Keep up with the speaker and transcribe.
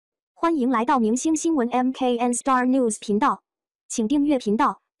欢迎来到明星新闻 MKN Star News 频道，请订阅频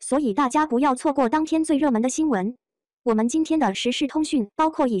道，所以大家不要错过当天最热门的新闻。我们今天的时事通讯包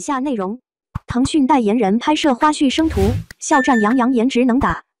括以下内容：腾讯代言人拍摄花絮生图，肖战杨洋颜值能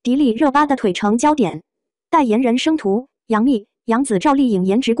打，迪丽热巴的腿成焦点。代言人生图，杨幂、杨紫赵丽颖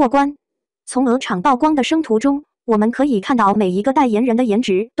颜值过关。从鹅厂曝光的生图中，我们可以看到每一个代言人的颜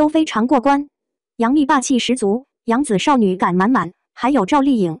值都非常过关。杨幂霸气十足，杨紫少女感满满，还有赵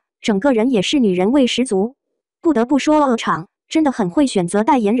丽颖，整个人也是女人味十足。不得不说，鹅厂真的很会选择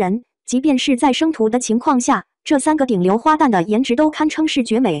代言人，即便是在生图的情况下，这三个顶流花旦的颜值都堪称是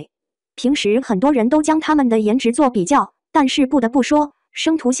绝美。平时很多人都将他们的颜值做比较，但是不得不说，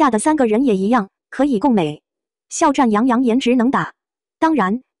生图下的三个人也一样可以共美。肖战杨洋颜值能打。当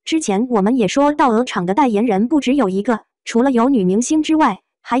然，之前我们也说到鹅厂的代言人不只有一个，除了有女明星之外，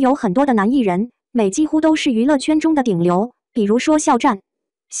还有很多的男艺人，美几乎都是娱乐圈中的顶流。比如说肖战。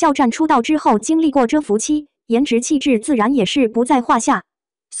肖战出道之后经历过蛰伏期，颜值气质自然也是不在话下，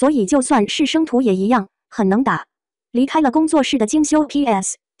所以就算是生图也一样很能打。离开了工作室的精修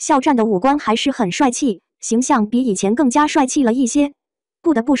PS， 肖战的五官还是很帅气，形象比以前更加帅气了一些。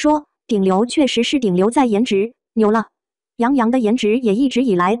不得不说，顶流确实是顶流在颜值，牛了。杨洋的颜值也一直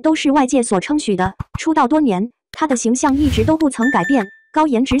以来都是外界所称许的，出道多年，他的形象一直都不曾改变，高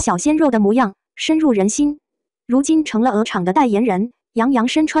颜值小鲜肉的模样深入人心。如今成了鹅厂的代言人，杨洋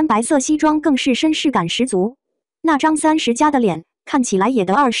身穿白色西装更是绅士感十足，那张30+的脸看起来也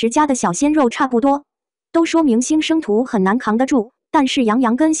得20+的小鲜肉差不多。都说明星生图很难扛得住，但是杨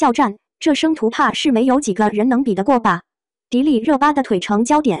洋跟肖战这生图怕是没有几个人能比得过吧。迪丽热巴的腿成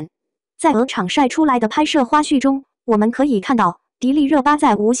焦点。在鹅厂晒出来的拍摄花絮中，我们可以看到迪丽热巴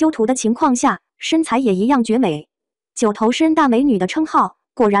在无修图的情况下，身材也一样绝美。九头身大美女的称号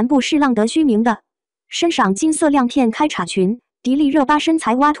果然不是浪得虚名的。身上金色亮片开叉裙，迪丽热巴身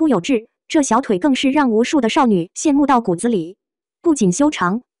材挖凸有致，这小腿更是让无数的少女羡慕到骨子里。不仅修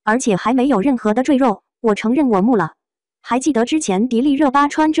长，而且还没有任何的赘肉，我承认我木了。还记得之前迪丽热巴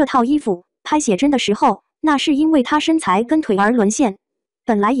穿这套衣服拍写真的时候，那是因为她身材跟腿而沦陷。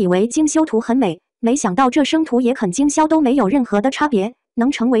本来以为精修图很美，没想到这生图也肯精修都没有任何的差别，能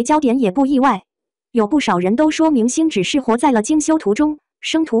成为焦点也不意外。有不少人都说明星只是活在了精修图中，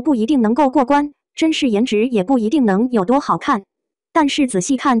生图不一定能够过关，真是颜值也不一定能有多好看。但是仔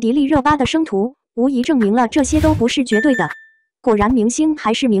细看迪丽热巴的生图，无疑证明了这些都不是绝对的。果然明星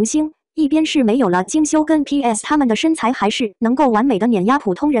还是明星，一边是没有了精修跟 PS， 他们的身材还是能够完美的碾压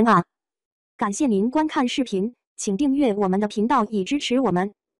普通人啊！感谢您观看视频，请订阅我们的频道以支持我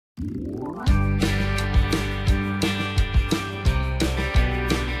们。